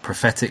saying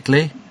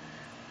prophetically.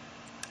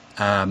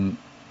 And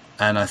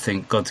I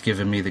think God's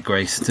given me the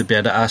grace to be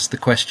able to ask the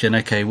question,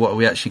 okay, what are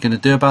we actually going to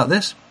do about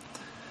this?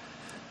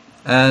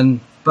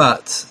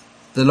 But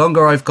the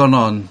longer I've gone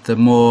on, the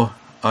more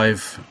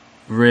I've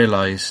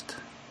realised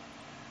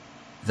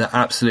the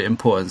absolute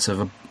importance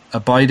of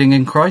abiding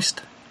in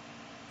Christ.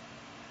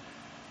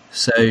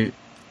 So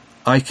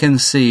I can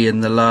see in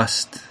the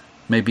last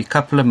maybe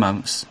couple of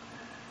months,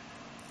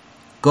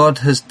 God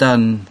has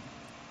done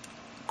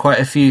quite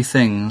a few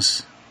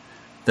things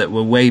that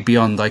were way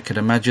beyond I could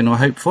imagine or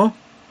hope for,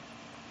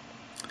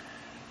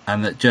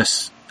 and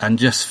just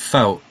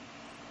felt,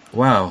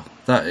 wow,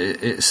 that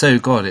it's so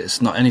God.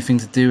 It's not anything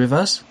to do with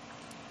us.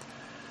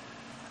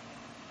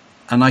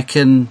 And I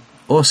can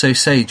also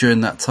say during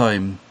that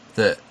time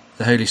that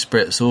the Holy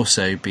Spirit's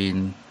also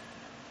been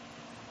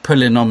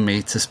pulling on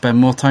me to spend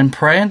more time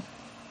praying,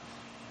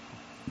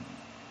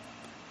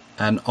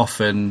 and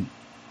often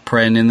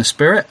praying in the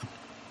Spirit.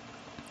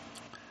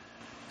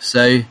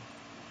 So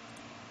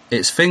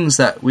it's things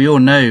that we all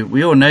know.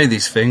 We all know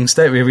these things,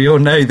 don't we? We all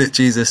know that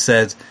Jesus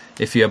said,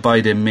 if you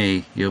abide in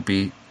me, you'll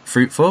be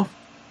fruitful.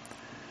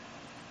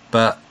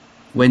 But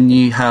when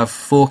you have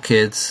 4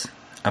 kids,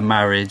 a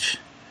marriage,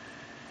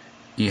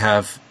 you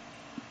have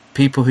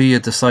people who you're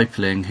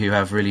discipling who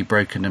have really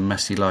broken and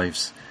messy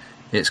lives,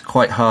 it's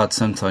quite hard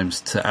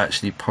sometimes to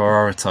actually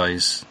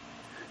prioritise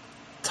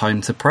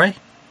time to pray.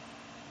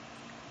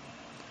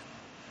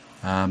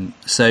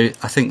 So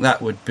I think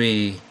that would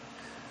be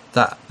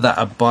that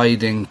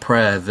abiding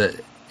prayer that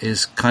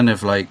is kind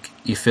of like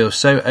you feel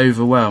so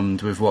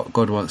overwhelmed with what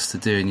God wants to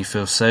do, and you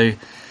feel so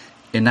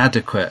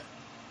inadequate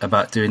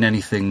about doing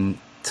anything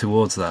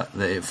towards that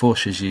it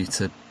forces you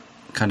to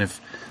kind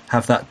of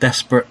have that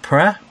desperate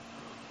prayer,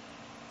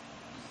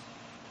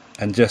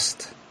 and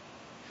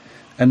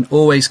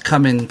always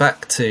coming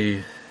back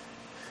to,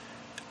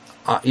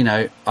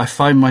 I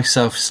find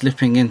myself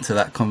slipping into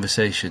that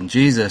conversation.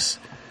 Jesus,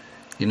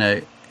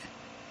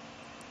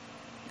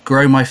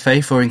 grow my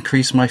faith or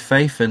increase my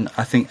faith. And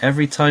I think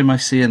every time I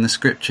see in the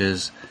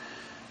scriptures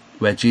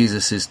where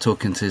Jesus is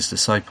talking to his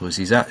disciples,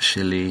 he's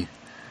actually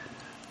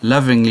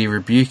lovingly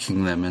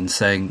rebuking them and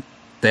saying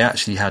they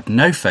actually had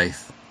no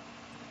faith,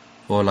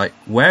 or like,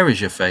 where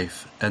is your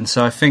faith? And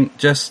so I think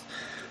just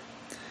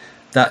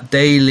that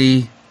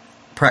daily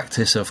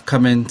practice of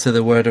coming to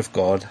the Word of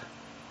God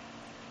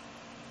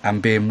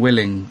and being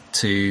willing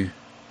to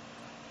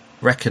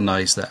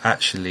recognise that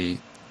actually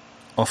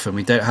often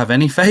we don't have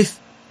any faith,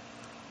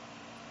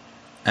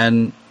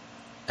 and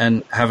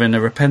having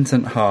a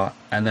repentant heart,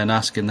 and then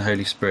asking the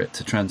Holy Spirit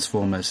to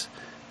transform us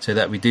so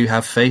that we do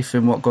have faith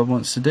in what God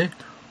wants to do.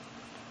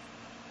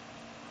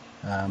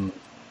 And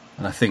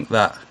I think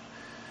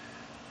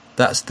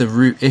that's the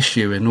root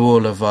issue in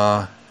all of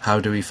our, how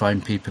do we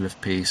find people of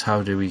peace?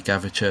 How do we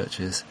gather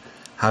churches?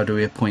 How do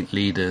we appoint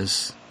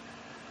leaders?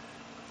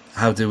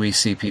 How do we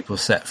see people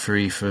set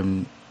free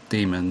from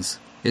demons?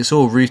 It's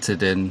all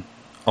rooted in,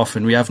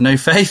 often we have no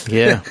faith,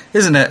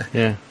 isn't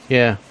it?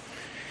 Yeah.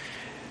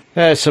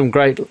 Some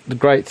great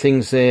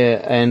things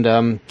there,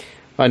 and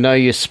I know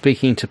you're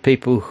speaking to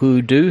people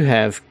who do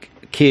have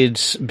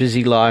kids,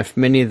 busy life.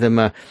 Many of them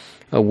are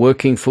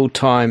working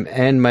full-time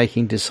and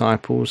making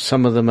disciples.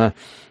 Some of them are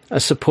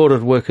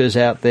supported workers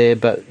out there,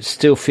 but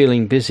still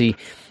feeling busy.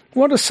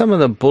 What are some of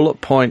the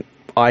bullet point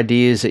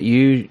ideas that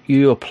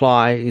you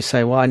apply? You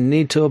say, well, I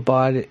need to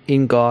abide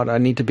in God. I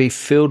need to be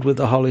filled with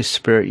the Holy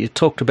Spirit. You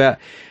talked about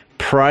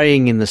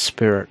praying in the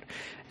Spirit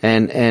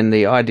and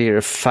the idea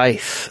of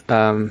faith,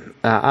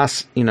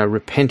 us,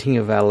 repenting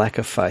of our lack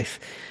of faith.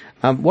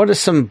 What are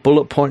some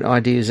bullet point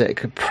ideas that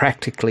could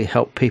practically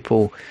help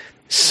people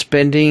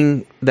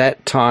spending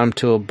that time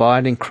to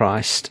abide in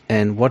Christ,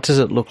 and what does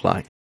it look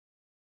like?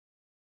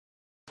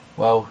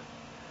 Well,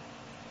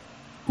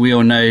 we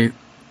all know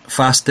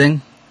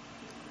fasting.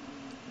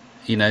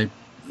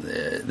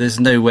 There's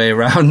no way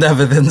around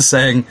other than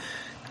saying,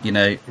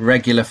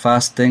 regular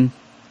fasting.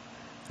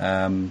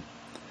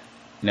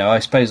 I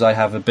suppose I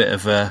have a bit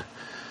of a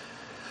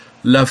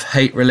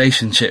love-hate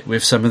relationship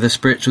with some of the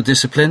spiritual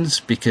disciplines,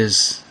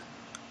 because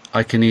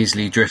I can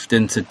easily drift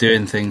into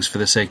doing things for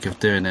the sake of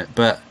doing it.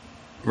 But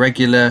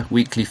regular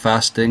weekly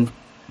fasting,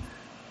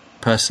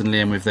 personally,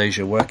 and with those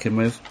you're working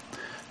with,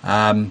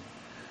 and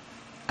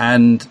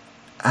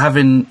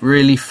having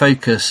really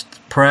focused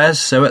prayers.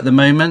 So at the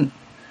moment,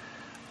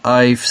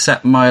 I've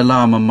set my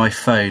alarm on my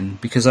phone,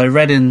 because I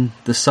read in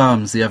the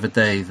Psalms the other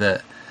day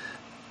that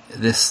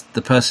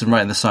the person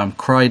writing the Psalm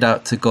cried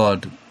out to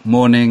God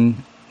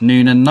morning,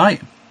 noon and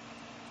night.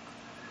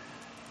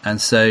 And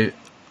so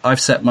I've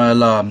set my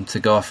alarm to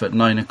go off at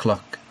 9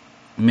 o'clock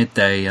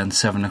midday and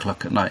 7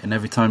 o'clock at night, and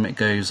every time it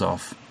goes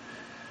off,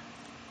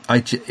 I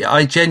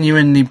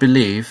genuinely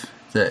believe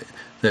that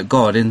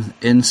God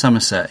in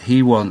Somerset,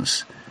 he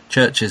wants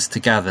churches to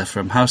gather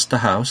from house to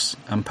house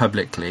and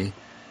publicly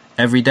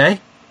every day,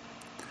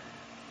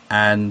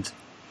 and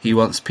he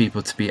wants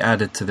people to be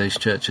added to those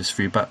churches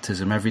through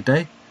baptism every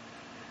day.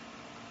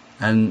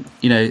 And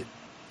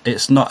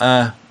it's not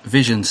a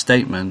vision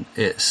statement,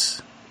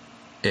 it's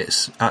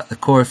at the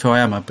core of who I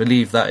am. I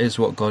believe that is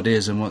what God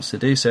is and wants to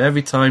do. So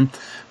every time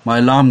my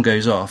alarm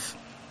goes off,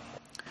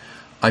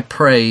 I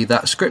pray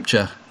that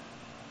scripture.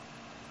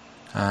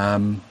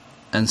 And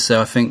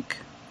so I think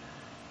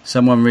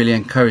someone really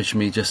encouraged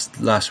me just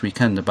last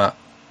weekend about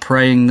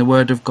praying the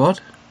word of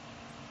God.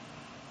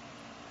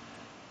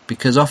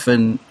 Because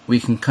often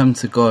we can come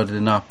to God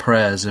in our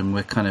prayers and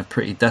we're kind of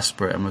pretty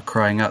desperate and we're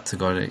crying out to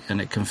God,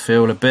 and it can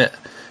feel a bit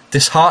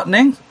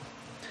disheartening.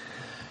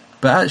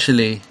 But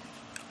actually,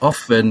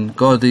 often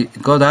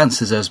God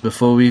answers us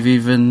before we've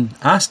even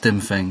asked him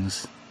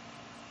things.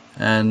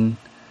 And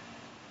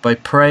by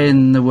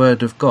praying the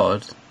word of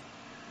God,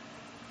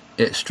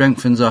 it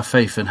strengthens our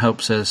faith and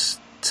helps us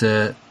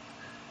to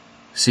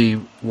see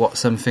what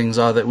some things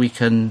are that we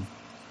can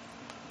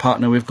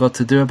partner with God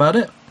to do about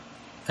it.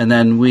 And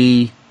then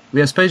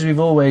I suppose we've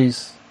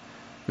always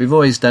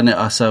done it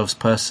ourselves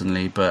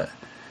personally, but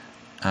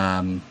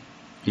one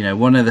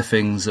of the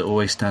things that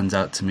always stands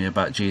out to me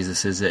about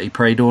Jesus is that he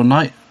prayed all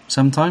night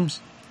sometimes.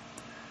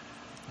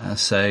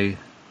 So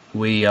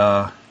we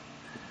are,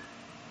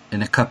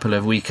 in a couple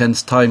of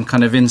weekends' time,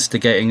 kind of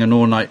instigating an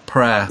all-night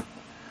prayer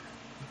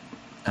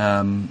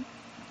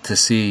to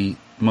see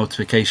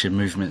multiplication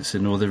movements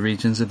in all the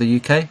regions of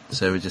the UK.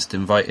 So we're just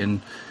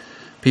inviting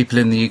people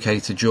in the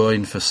UK to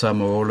join for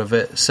some or all of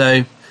it.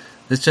 So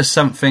there's just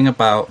something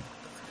about,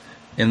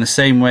 in the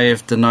same way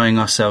of denying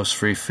ourselves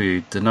through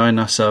food, denying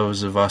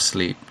ourselves of our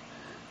sleep,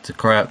 to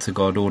cry out to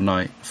God all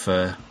night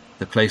for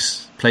the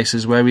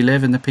places where we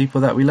live and the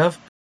people that we love.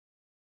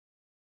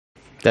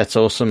 That's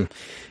awesome.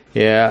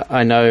 Yeah,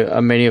 I know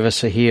many of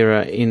us are here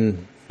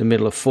in the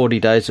middle of 40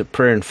 days of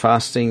prayer and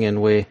fasting,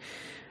 and we're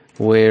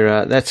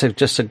that's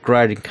just a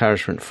great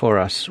encouragement for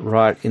us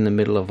right in the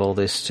middle of all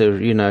this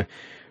to,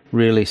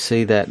 really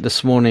see that.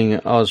 This morning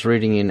I was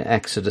reading in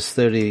Exodus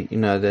 30,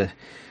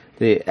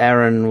 the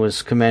Aaron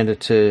was commanded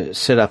to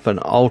set up an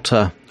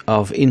altar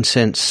of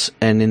incense,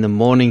 and in the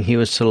morning he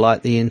was to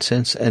light the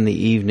incense, and the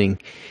evening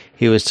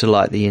he was to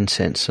light the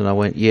incense. And I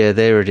went, yeah,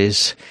 there it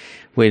is.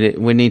 We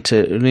need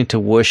to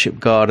worship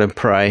God and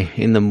pray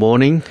in the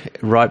morning,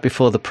 right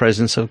before the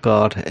presence of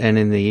God, and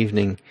in the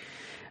evening.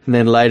 And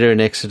then later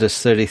in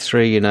Exodus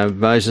 33,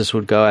 Moses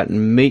would go out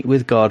and meet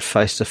with God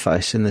face to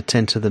face in the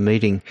tent of the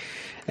meeting.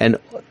 And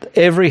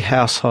every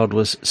household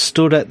was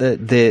stood at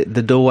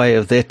the doorway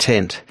of their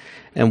tent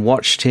and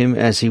watched him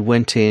as he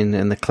went in,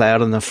 and the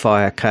cloud and the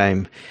fire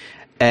came.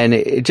 And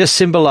it just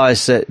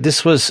symbolized that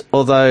this was,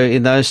 although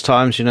in those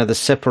times, the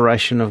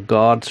separation of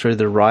God through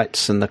the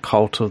rites and the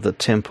cult of the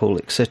temple,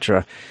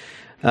 etc.,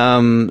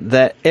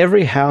 that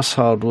every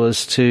household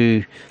was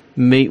to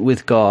meet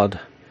with God.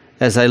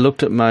 As they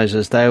looked at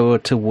Moses, they were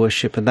to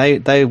worship, and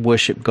they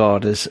worshiped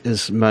God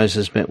as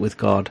Moses met with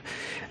God.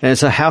 And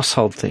it's a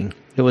household thing.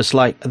 It was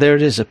like, there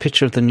it is, a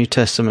picture of the New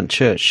Testament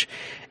church.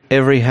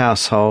 Every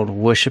household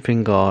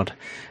worshiping God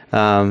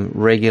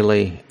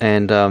regularly,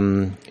 and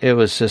it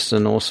was just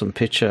an awesome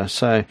picture.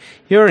 So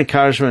your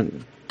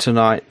encouragement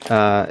tonight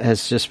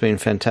has just been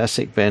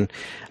fantastic, Ben.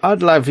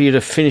 I'd love you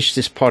to finish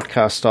this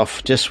podcast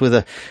off just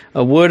with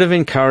a word of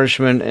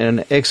encouragement,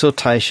 an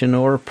exhortation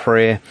or a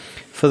prayer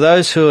for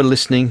those who are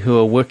listening, who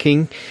are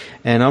working,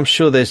 and I'm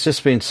sure there's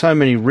just been so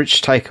many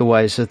rich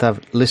takeaways that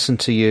they've listened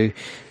to you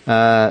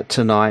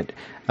tonight.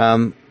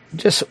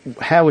 Just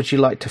how would you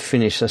like to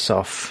finish us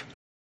off?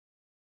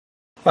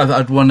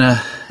 I'd want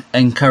to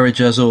encourage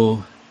us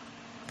all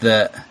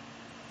that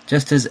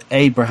just as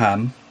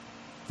Abraham,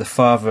 the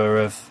father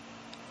of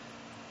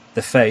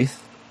the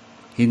faith,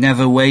 he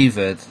never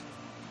wavered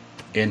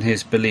in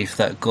his belief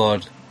that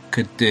God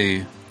could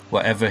do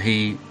whatever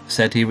he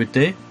said he would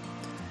do.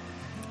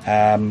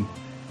 And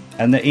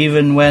that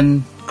even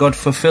when God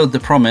fulfilled the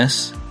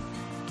promise,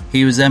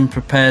 he was then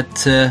prepared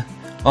to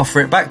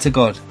offer it back to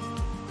God.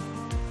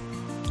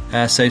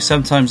 So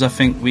sometimes I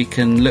think we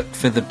can look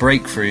for the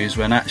breakthroughs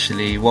when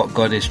actually what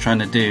God is trying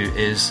to do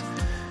is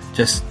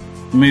just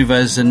move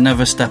us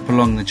another step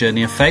along the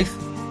journey of faith.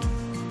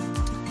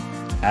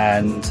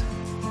 And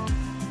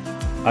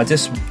I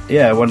just,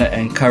 want to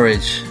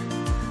encourage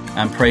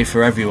and pray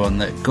for everyone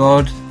that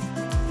God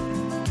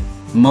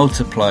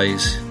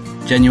multiplies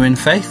genuine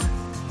faith.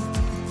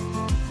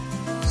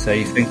 So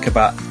you think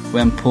about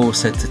when Paul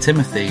said to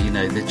Timothy,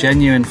 the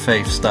genuine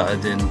faith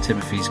started in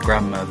Timothy's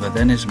grandmother,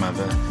 then his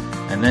mother,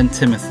 and then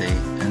Timothy,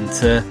 and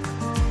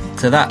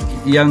to that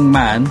young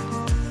man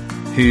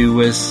who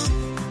was,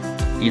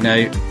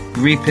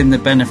 reaping the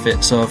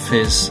benefits of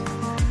his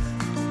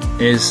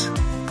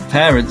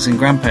parents' and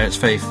grandparents'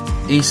 faith,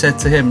 he said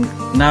to him,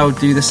 now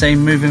do the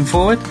same moving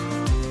forward.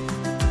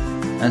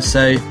 And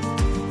so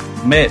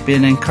may it be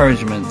an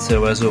encouragement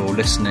to us all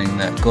listening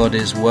that God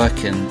is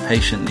working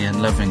patiently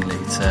and lovingly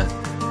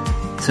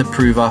to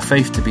prove our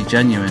faith to be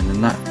genuine,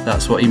 and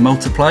that's what he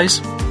multiplies.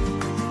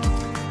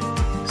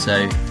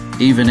 So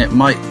even it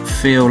might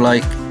feel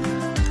like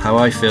how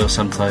I feel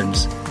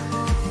sometimes,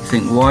 you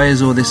think, why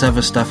is all this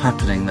other stuff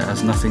happening that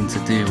has nothing to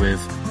do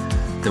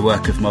with the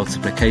work of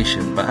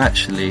multiplication? But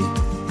actually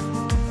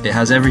it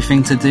has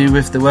everything to do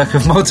with the work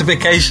of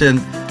multiplication,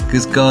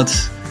 because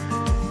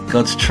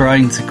God's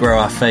trying to grow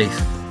our faith,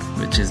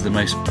 which is the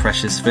most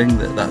precious thing,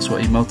 that's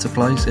what he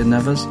multiplies in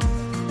others.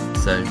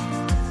 So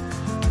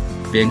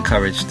be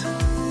encouraged.